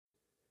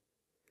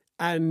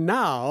And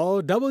now,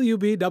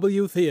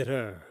 WBW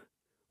Theater.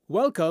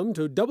 Welcome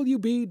to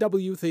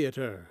WBW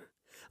Theater.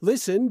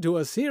 Listen to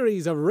a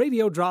series of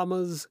radio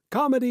dramas,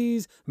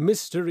 comedies,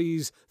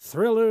 mysteries,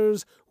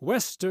 thrillers,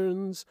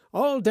 westerns,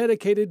 all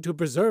dedicated to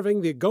preserving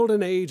the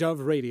golden age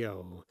of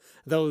radio.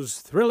 Those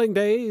thrilling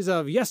days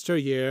of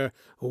yesteryear,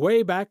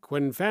 way back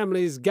when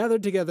families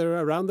gathered together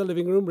around the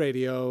living room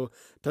radio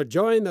to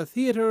join the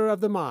theater of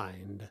the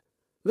mind.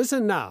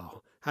 Listen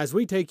now as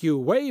we take you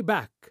way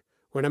back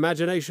when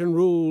imagination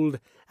ruled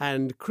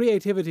and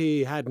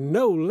creativity had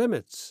no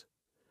limits.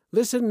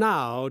 Listen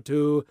now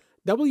to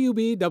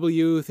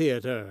WBW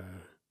Theater.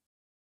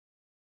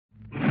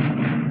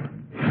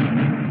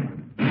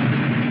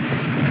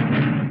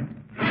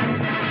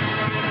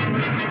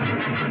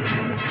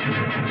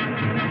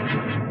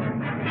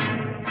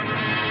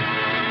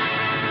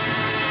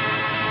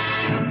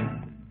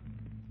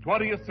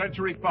 Twentieth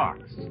Century Fox,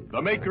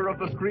 the maker of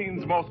the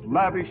screen's most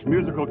lavish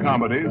musical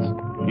comedies,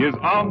 is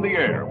on the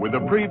air with a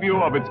preview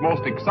of its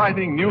most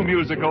exciting new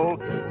musical,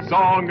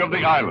 Song of the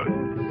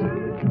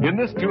Islands. In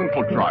this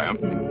tuneful triumph,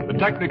 the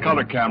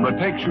Technicolor camera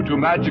takes you to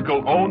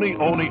magical Oni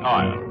Oni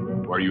Isle,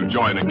 where you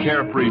join a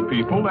carefree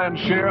people and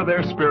share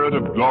their spirit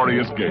of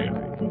glorious gaiety.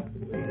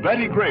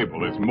 Betty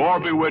Grable is more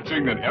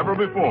bewitching than ever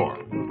before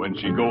when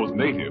she goes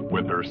native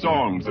with her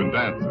songs and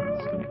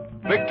dances.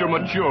 Victor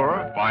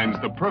Mature finds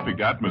the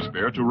perfect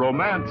atmosphere to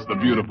romance the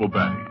beautiful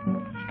Betty.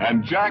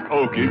 And Jack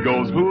Oakey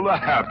goes hula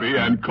happy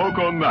and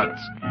cocoa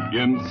nuts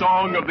in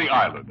Song of the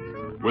Island,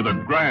 with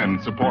a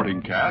grand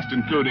supporting cast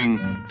including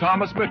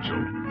Thomas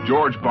Mitchell,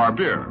 George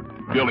Barbier,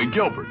 Billy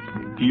Gilbert,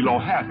 Hilo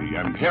Hattie,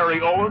 and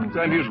Harry Owens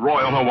and his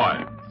Royal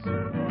Hawaiians.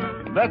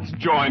 Let's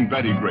join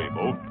Betty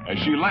Grable as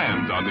she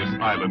lands on this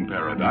island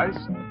paradise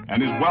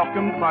and is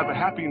welcomed by the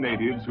happy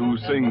natives who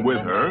sing with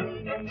her,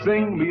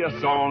 "Sing Me a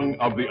Song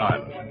of the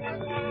Island."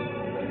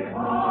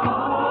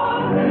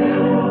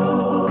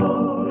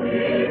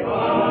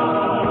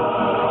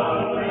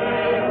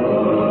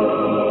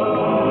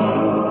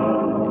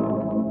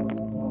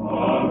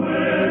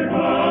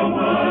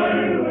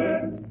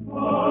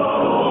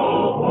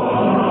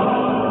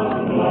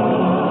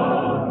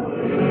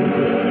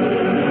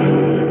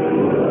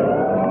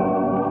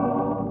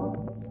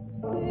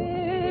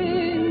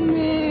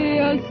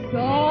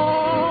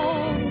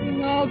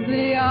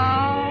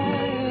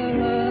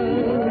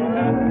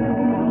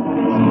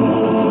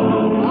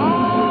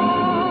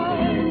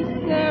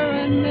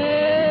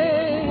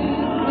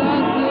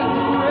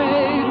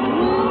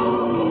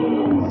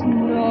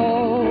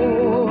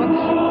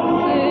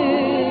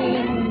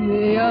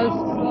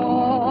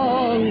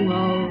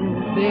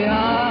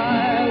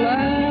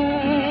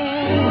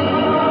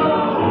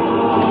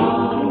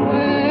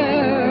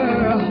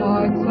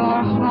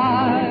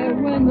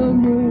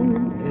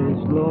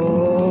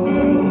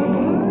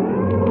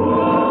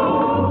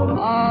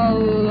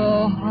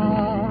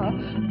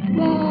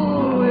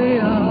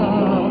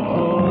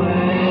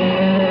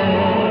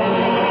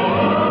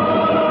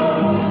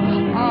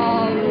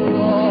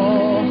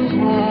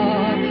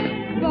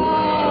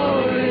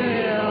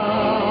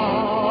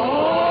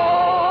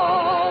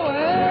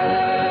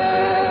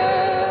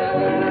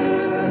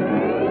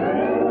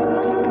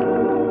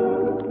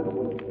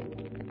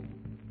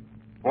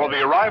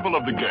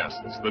 Of the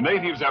guests, the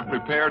natives have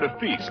prepared a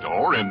feast,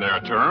 or in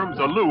their terms,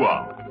 a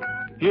luau.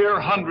 Here,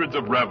 hundreds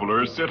of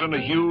revelers sit in a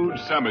huge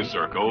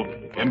semicircle,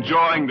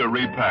 enjoying the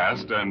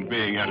repast and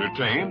being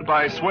entertained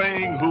by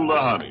swaying hula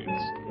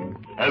honeys.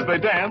 As they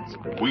dance,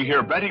 we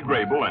hear Betty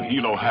Grable and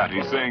Hilo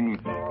Hattie sing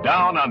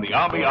 "Down on the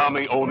Ami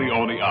Ami Oni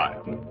Oni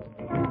Isle."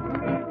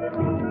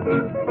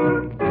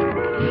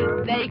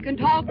 They can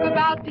talk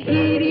about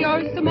Tahiti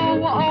or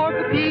Samoa or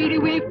Papiti.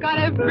 We've got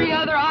every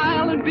other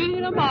island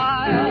being a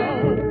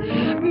mile.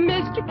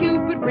 Mr.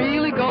 Cupid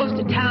really goes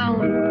to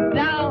town,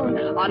 down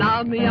on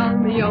Ami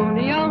Ami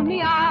Oni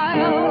Oni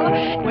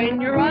Isle.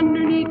 When you're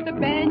underneath the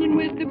banyan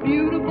with the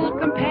beautiful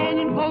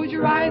companion, close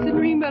your eyes and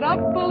dream it up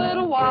a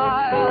little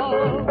while.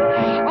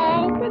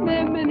 Open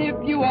them and if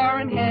you are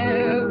in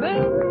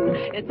heaven,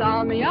 it's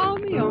Ami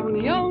Ami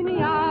Oni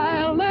Oni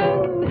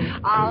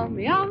Island.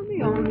 Ami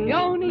Ami Oni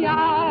Oni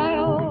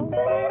Isle.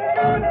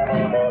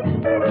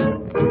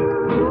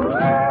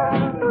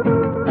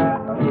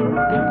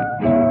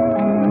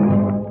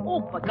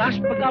 Gosh,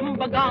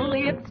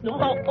 bagali, it's no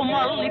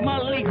molly,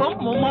 molly,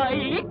 come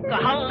my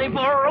holly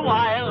for a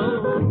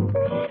while.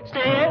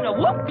 Instead of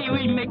whoopee,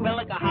 we make me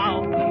like a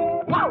howl.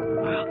 Wow,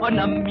 on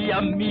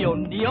yummy,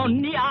 on the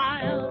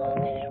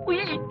Isle. We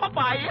eat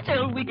papaya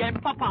till we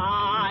get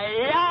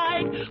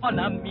papaya. On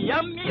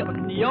yummy,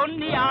 on the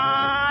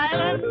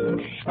island.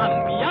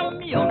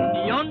 Yummy,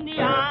 on the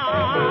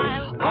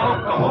Isle.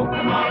 Hoka,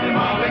 hoka, molly,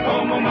 molly,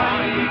 come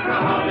my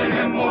holly,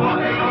 and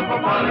mohale,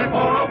 papale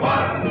for a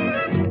while.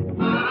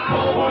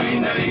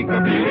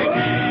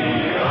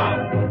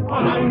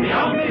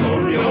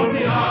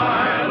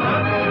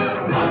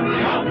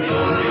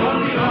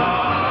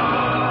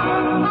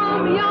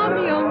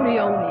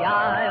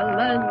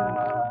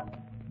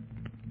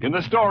 In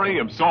the story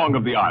of Song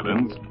of the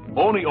Islands,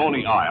 Oni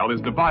Oni Isle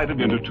is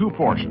divided into two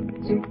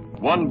portions.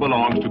 One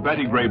belongs to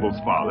Betty Grable's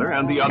father,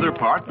 and the other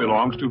part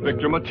belongs to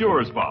Victor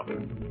Mature's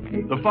father.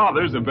 The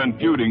fathers have been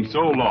feuding so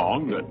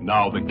long that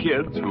now the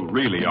kids, who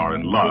really are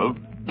in love,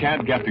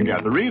 can't get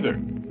together either.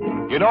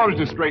 In order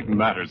to straighten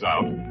matters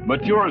out,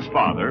 Mature's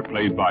father,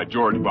 played by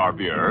George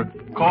Barbier,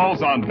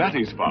 calls on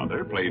Betty's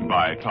father, played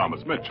by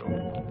Thomas Mitchell.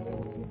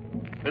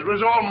 It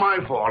was all my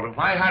fault. If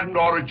I hadn't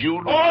ordered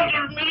you to...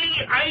 Order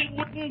me? I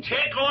wouldn't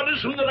take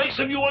orders from the likes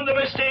of you on the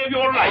best day of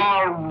your life.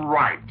 All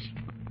right.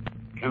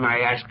 Can I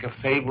ask a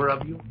favor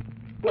of you?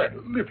 Well,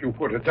 if you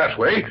put it that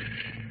way,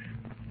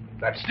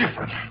 that's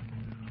different.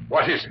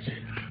 What is it?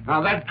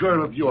 Now, that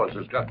girl of yours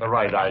has got the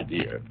right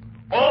idea.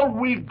 All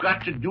we've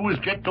got to do is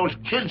get those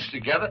kids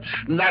together,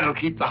 and that'll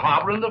keep the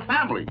harbor in the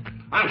family.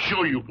 I'm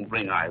sure you can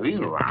bring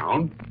Eileen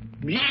around.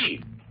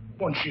 Me?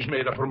 Once she's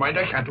made up her mind,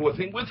 I can't do a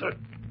thing with her.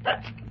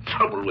 That's the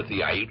trouble with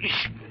the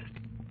Irish.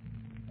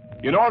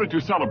 In order to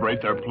celebrate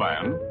their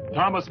plan,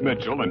 Thomas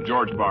Mitchell and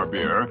George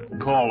Barbier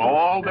call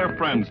all their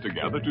friends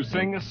together to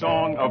sing a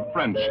song of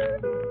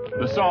friendship.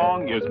 The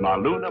song is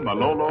Maluna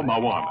Malolo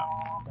Mawana.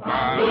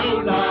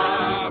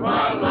 Maluna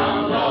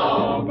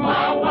Malolo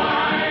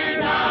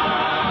Mawana,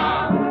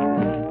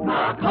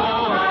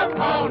 Makoa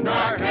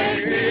Kona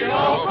Hei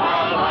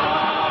Opala.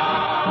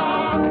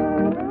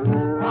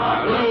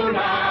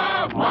 Maluna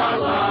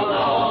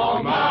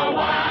Malolo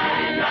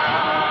Mawana,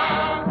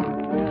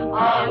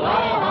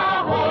 Aloha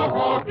Ho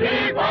Ho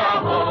Tiba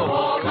Ho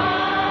La.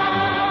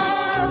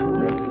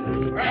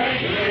 May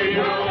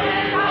you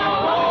in a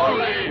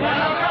holy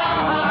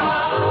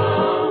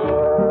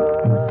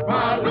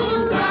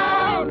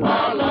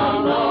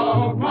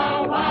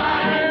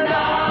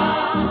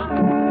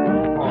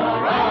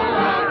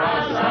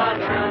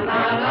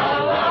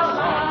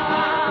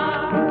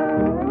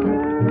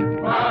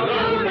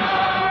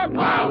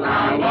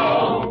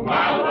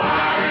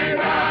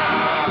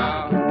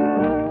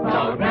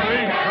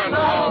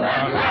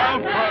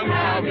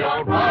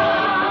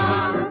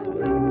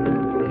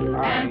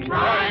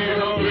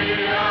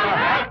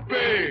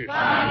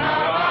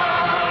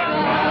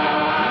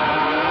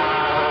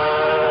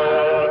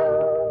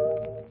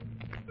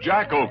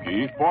Jack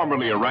Oakey,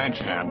 formerly a ranch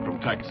hand from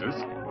Texas,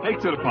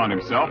 takes it upon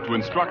himself to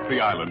instruct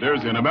the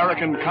islanders in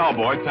American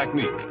cowboy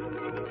technique.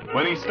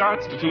 When he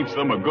starts to teach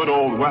them a good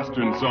old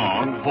Western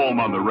song,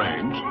 Home on the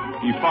Range,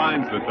 he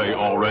finds that they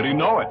already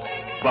know it,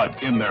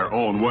 but in their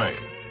own way.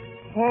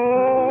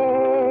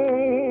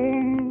 Home,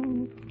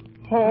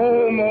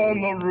 home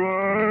on the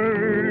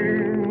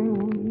range,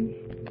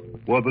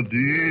 where the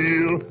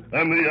deer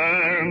and the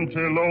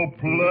antelope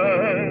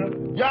play.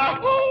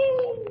 Yahoo!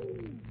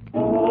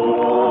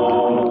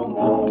 Home,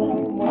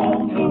 home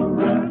on the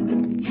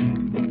range,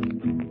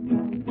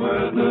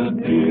 where the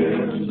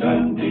deers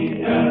and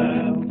the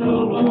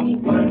antelopes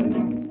play.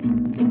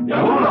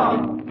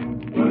 Yahoo!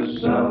 The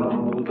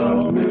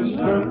seldom is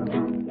heard.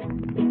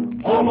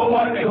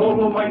 Homo-wai,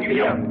 homo-wai,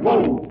 yeah,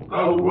 whoa,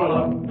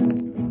 kawala.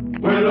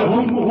 Where the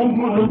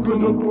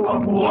humu-humu-nuku-nuku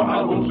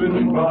apu-a-alo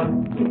singing by.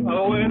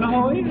 Oh, and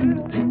oh, yeah.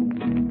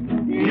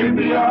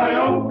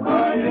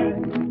 Yippee-i-oh-ki-yay.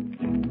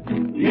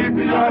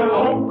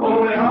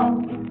 Yippee-i-oh-ko-ya.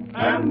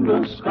 And the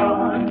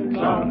skies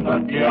are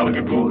not yellow,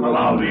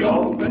 cloudy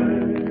all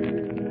day.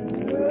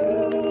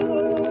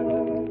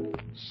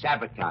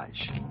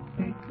 Sabotage.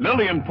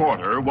 Lillian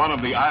Porter, one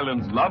of the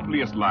island's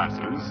loveliest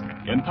lasses,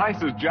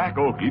 entices Jack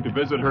Oakey to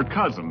visit her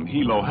cousin,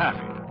 Hilo Hattie.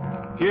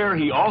 Here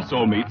he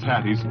also meets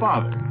Hattie's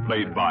father,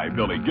 played by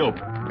Billy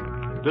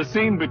Gilbert. The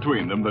scene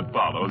between them that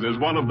follows is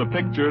one of the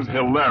picture's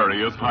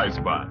hilarious high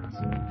spots.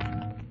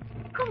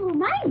 Como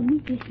mai,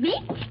 Mrs.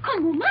 Smith?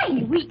 Como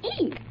mai, we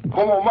eat.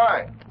 Como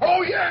mai?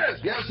 Oh,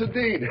 yes, yes,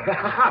 indeed.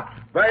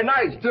 Very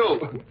nice,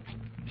 too.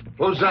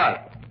 Who's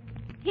that?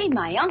 He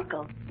my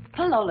uncle,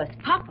 Palola's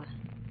papa.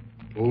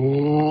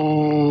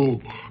 Oh,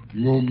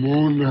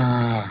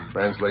 Momona.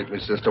 Translate, me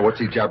sister. What's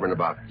he jabbering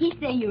about? He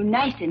say you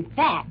nice and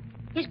fat.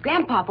 His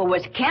grandpapa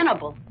was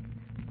cannibal.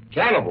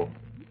 Cannibal?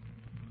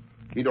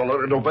 He don't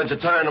look at no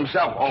vegetarian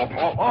himself.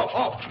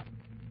 Oh.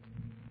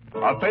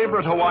 A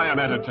favorite Hawaiian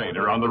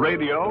entertainer on the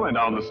radio and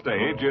on the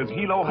stage is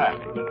Hilo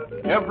Hattie.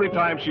 Every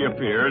time she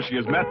appears, she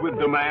is met with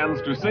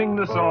demands to sing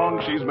the song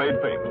she's made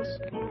famous.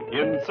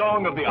 In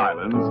Song of the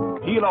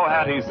Islands, Hilo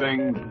Hattie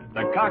sings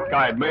The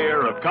Cockeyed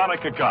Mayor of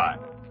Kanakakai.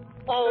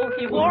 Oh,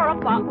 he wore a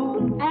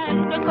pa'u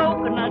and a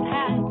coconut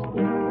hat.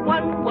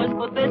 One was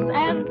for this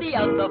and the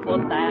other for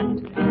that.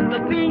 The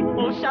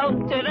people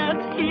shouted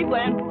as he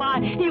went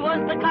by. He was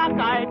the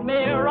cockeyed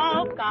mayor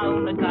of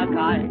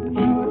Kaunakakai.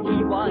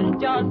 He was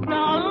just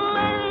a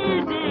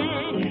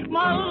lazy,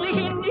 molly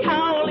hindi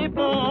howly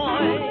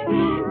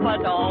boy.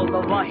 But all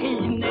the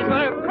Wahinis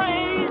were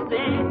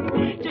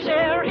crazy to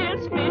share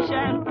his fish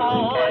and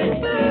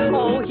boy.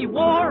 Oh, he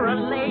wore a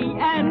lei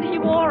and he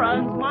wore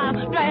a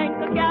smile.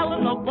 Drank a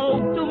gallon of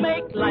both to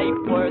make life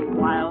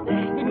worthwhile.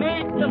 He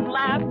made them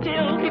laugh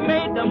till he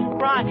made them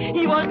cry.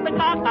 He was the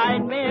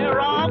cockeyed mayor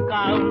of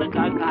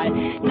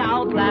Kaunakakai.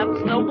 Now that's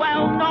the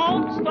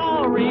well-known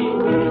story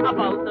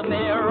about the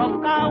mayor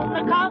of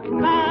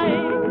Kaunakakai.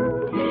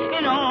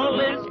 in all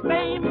his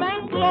fame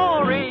and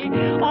glory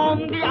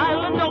on the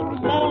island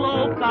of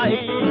Molokai.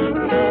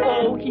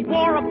 Oh, he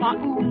wore a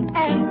pahoon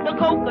and a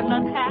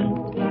coconut hat.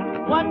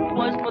 One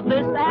was for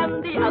this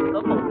and the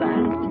other for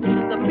that.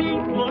 The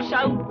people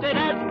shouted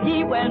as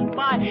he went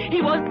by.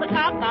 He was the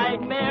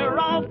cockeyed mayor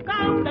of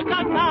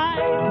Kaunakakai.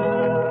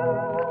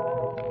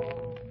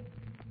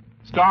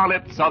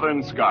 Starlit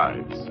southern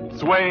skies,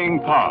 swaying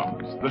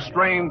palms, the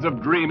strains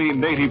of dreamy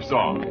native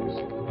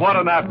songs. What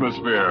an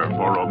atmosphere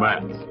for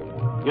romance.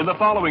 In the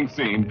following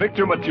scene,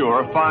 Victor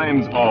Mature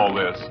finds all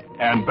this,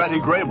 and Betty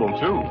Grable,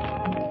 too.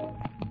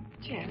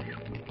 Jeff,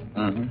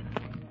 Mm-hmm.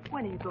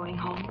 when are you going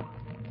home?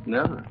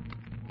 Never.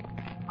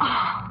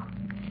 Oh,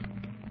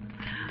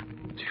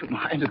 Do you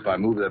mind if I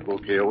move that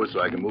bouquet over so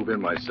I can move in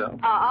myself?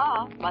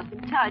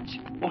 mustn't touch.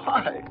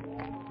 Why?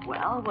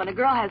 Well, when a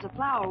girl has a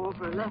flower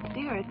over her left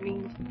ear, it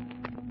means...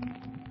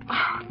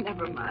 Oh,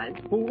 never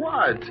mind.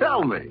 Why?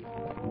 Tell me.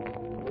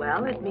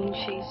 Well, it means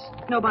she's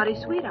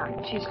nobody's sweetheart.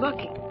 She's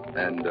looking.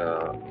 And,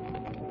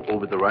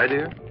 over the right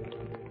ear?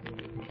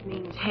 It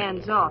means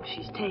hands off.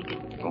 She's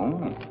taken.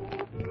 Oh.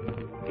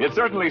 It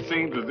certainly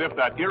seems as if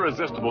that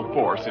irresistible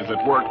force is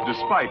at work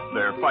despite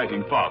their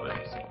fighting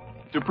fathers.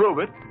 To prove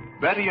it,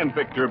 Betty and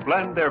Victor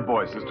blend their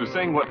voices to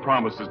sing what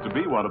promises to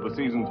be one of the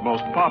season's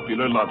most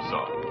popular love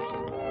songs,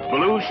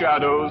 Blue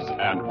Shadows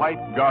and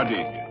White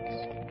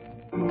Gardenias.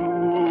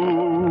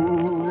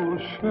 Blue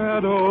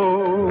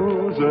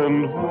shadows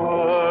and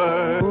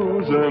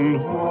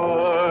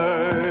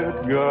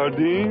white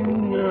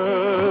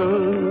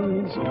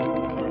gardenias,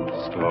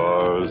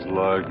 stars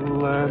like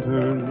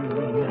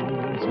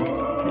lanterns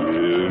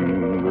in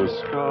the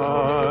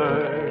sky,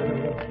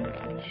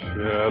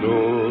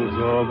 shadows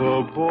of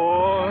a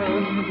boy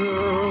and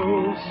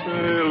girl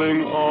sailing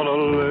on a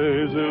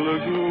lazy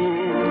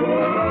lagoon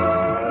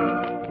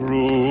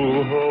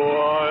through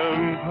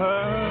Hawaiian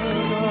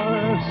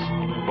paradise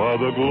by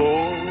the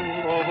glow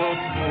of a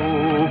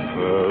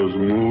topaz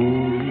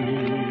moon.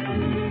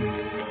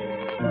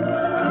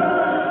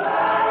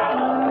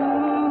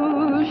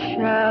 Blue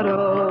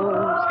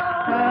shadows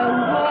and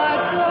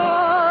white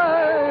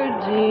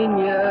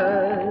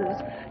gardenias,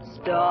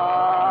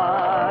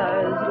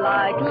 stars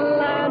like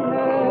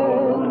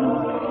lanterns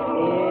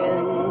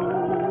in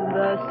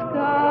the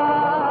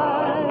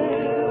sky,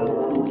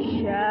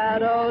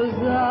 shadows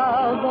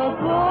of a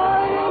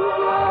boy and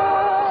girl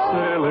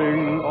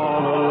Sailing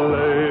on a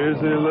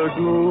lazy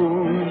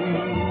lagoon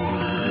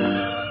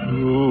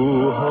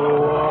through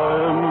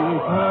Hawaiian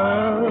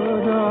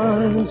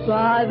paradise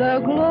by the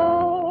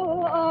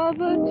glow of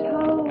a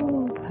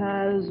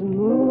topaz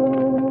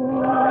moon.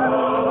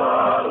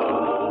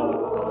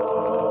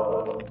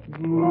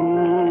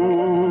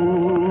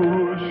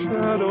 Blue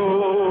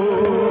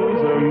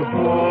shadows and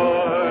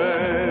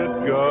white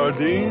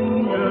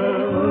gardenias.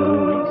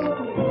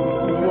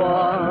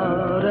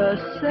 What a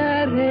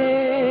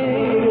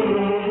setting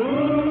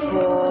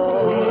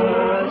for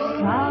a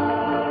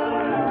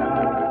sigh.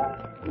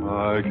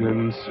 I can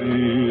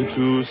see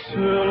two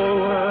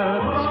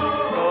silhouettes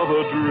of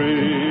a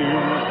dream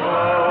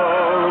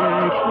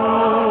come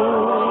true.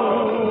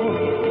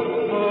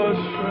 A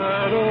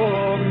shadow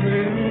of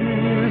me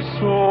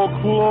so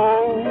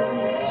close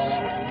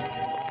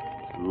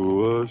to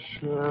a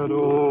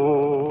shadow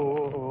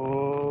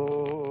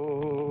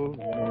of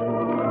you.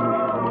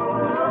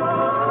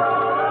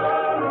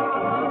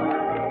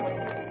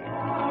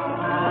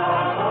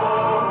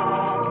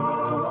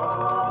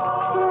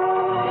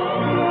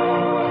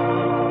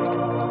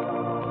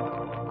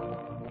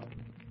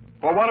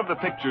 For one of the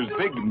picture's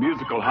big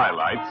musical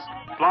highlights,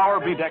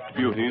 flower-bedecked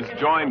beauties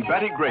join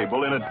Betty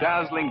Grable in a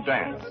dazzling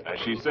dance as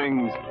she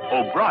sings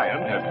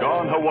O'Brien Has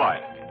Gone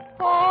Hawaiian.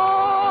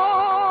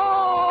 Oh,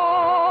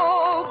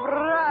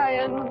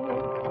 Brian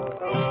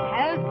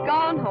has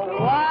gone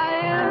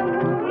Hawaiian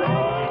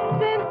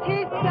since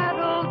he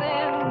settled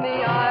in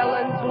the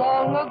islands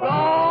long ago.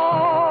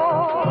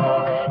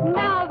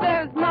 Now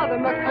there's Mother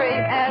McCree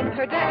and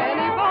her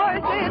Danny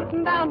boy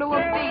sitting down to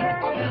a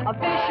feast, a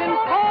fishing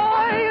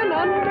toy, and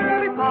under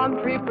every palm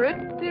tree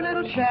pretty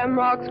little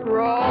shamrocks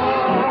grow.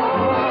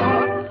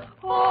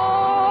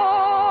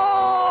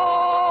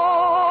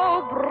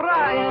 Oh,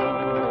 Brian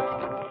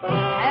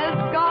has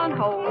gone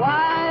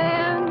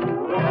Hawaiian.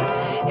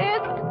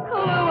 It's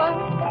Kahlua,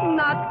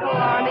 not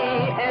Killarney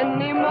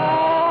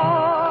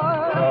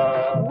anymore.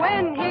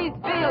 When he's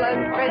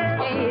feeling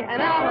frisky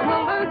and out on the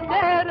loose,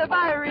 instead of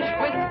Irish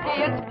whiskey,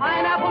 it's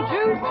pineapple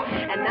juice.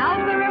 And now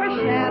the River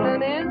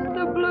Shannon is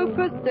the blue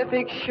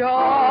Pacific shore.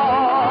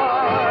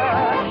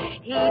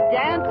 He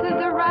dances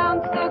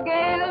around so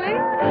gaily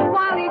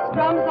while he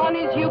strums on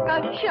his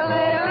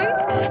ukulele,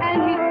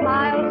 and he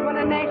smiles when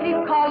a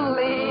native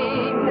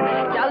Colleen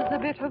does a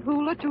bit of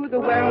hula to the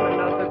wearing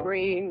of the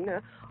green.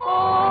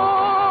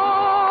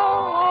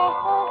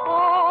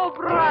 Oh,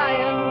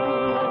 Brian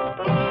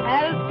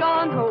has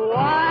gone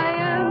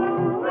Hawaiian.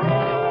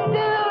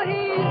 Still,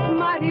 he's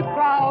mighty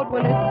proud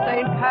when it's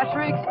St.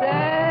 Patrick's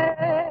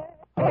Day.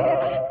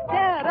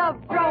 Instead of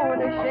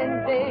throwing a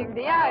shindig big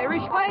the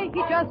Irish way.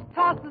 He just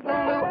tosses a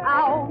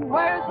luau.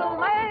 Where's the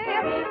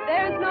lay?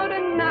 There's no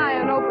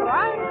denying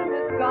O'Brien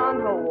has gone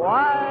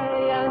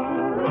Hawaiian.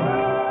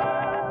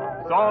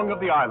 Song of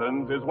the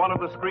Islands is one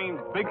of the screen's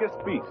biggest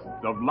feasts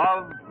of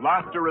love,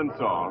 laughter, and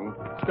song,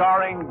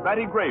 starring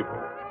Betty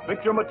Grable,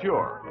 Victor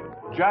Mature,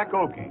 Jack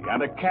Oakey,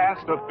 and a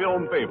cast of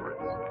film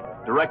favorites.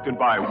 Directed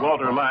by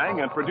Walter Lang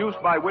and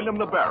produced by William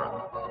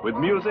LeBaron, with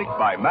music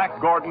by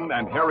Mac Gordon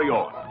and Harry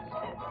Owens.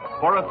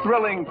 For a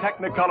thrilling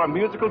Technicolor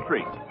musical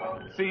treat,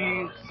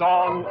 see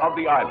Song of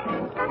the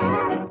Islands.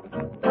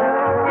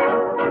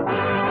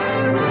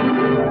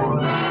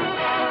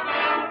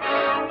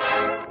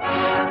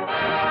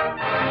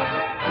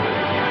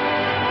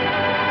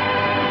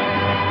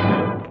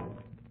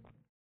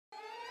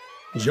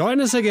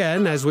 Join us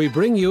again as we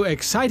bring you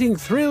exciting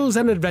thrills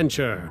and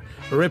adventure,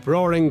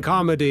 rip-roaring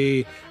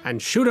comedy,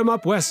 and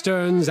shoot-'em-up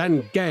westerns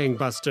and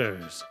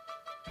gangbusters.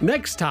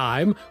 Next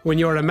time, when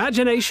your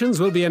imaginations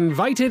will be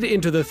invited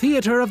into the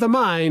theater of the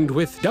mind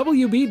with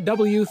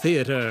WBW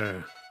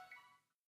Theater.